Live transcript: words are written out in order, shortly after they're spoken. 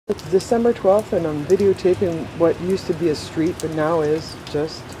It's December 12th and I'm videotaping what used to be a street but now is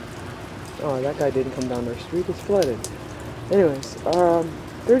just... Oh, that guy didn't come down our street, it's flooded. Anyways,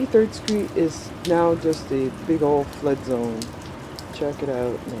 33rd Street is now just a big old flood zone. Check it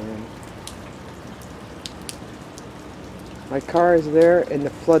out, man. My car is there and the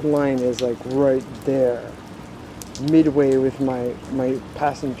flood line is like right there. Midway with my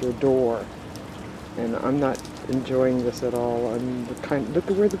passenger door. And I'm not enjoying this at all. Look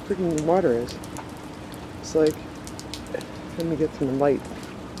at where the freaking water is. It's like, let me get some light.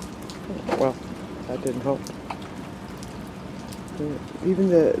 Well, that didn't help. Even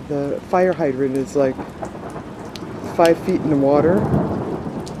the fire hydrant is like 5 feet in the water. I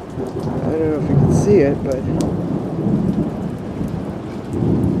don't know if you can see it, but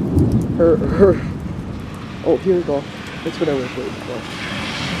oh, here we go. That's what I was waiting for.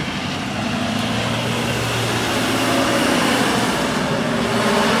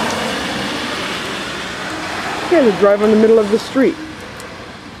 Yeah, to drive on the middle of the street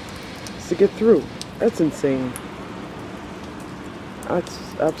to get through. That's insane. That's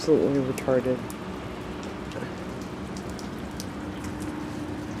absolutely retarded.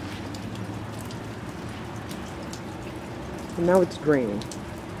 And now it's draining.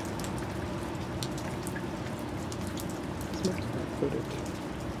 It's much bad footage.